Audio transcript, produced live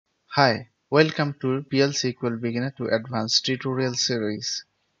Hi, welcome to PLSQL Beginner to Advanced tutorial series.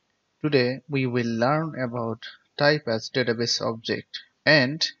 Today we will learn about type as database object,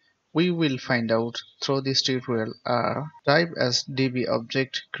 and we will find out through this tutorial are type as DB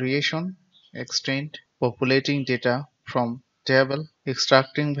object creation, extend, populating data from table,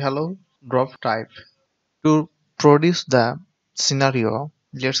 extracting value, drop type. To produce the scenario,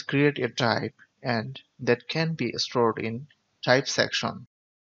 let's create a type and that can be stored in type section.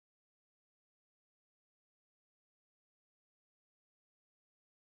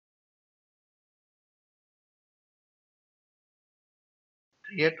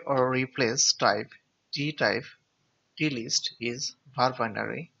 Create or replace type T-type T-list is var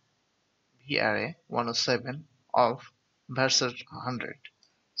binary VARRAY 107 of versus 100.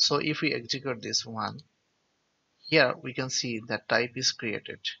 So if we execute this one, here we can see that type is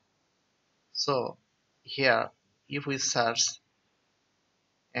created. So here if we search,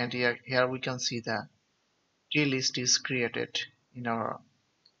 and here we can see the T-list is created in our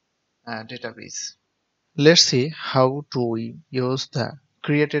database. Let's see how do we use the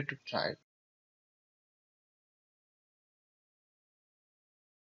created type.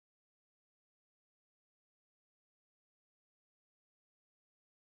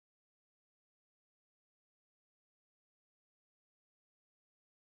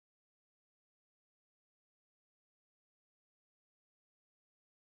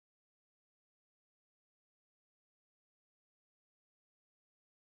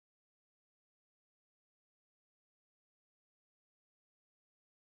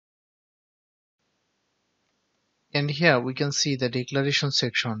 And here we can see the declaration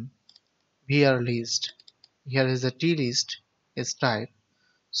section. VR list. Here is the T list is type.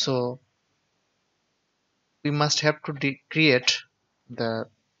 So we must have to create the,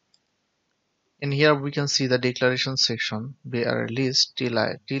 and here we can see the declaration section VR list T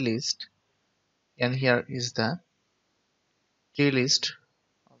list, and here is the T list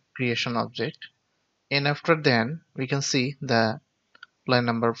creation object. And after then we can see the line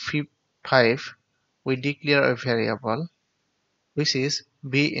number 5. We declare a variable which is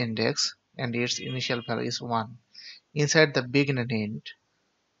b index and its initial value is 1. Inside the begin and end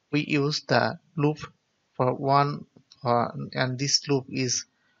we use the loop for one, and this loop is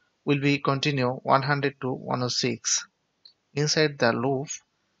will be continue 100 to 106. Inside the loop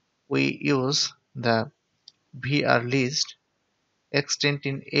we use the vr list extend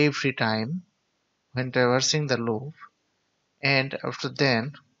in every time when traversing the loop, and after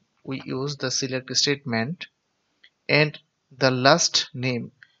then we use the select statement, and the last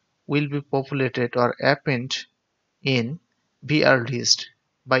name will be populated or append in vr list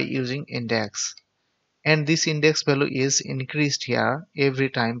by using index, and this index value is increased here every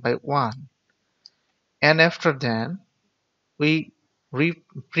time by 1. And after then we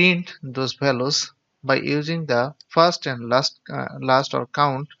reprint those values by using the first and last or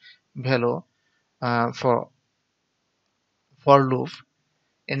count value for loop,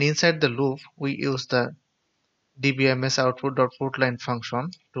 and inside the loop we use the dbms output.putline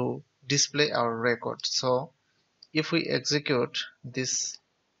function to display our record. So if we execute this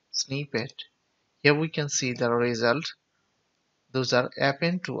snippet, here we can see the result. Those are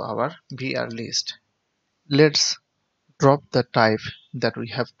append to our vr list. Let's drop the type that we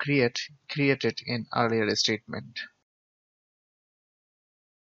have created in earlier statement.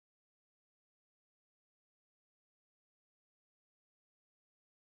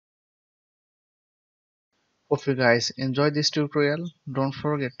 Hope you guys enjoy this tutorial. Don't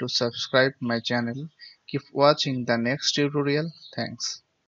forget to subscribe my channel. Keep watching the next tutorial. Thanks.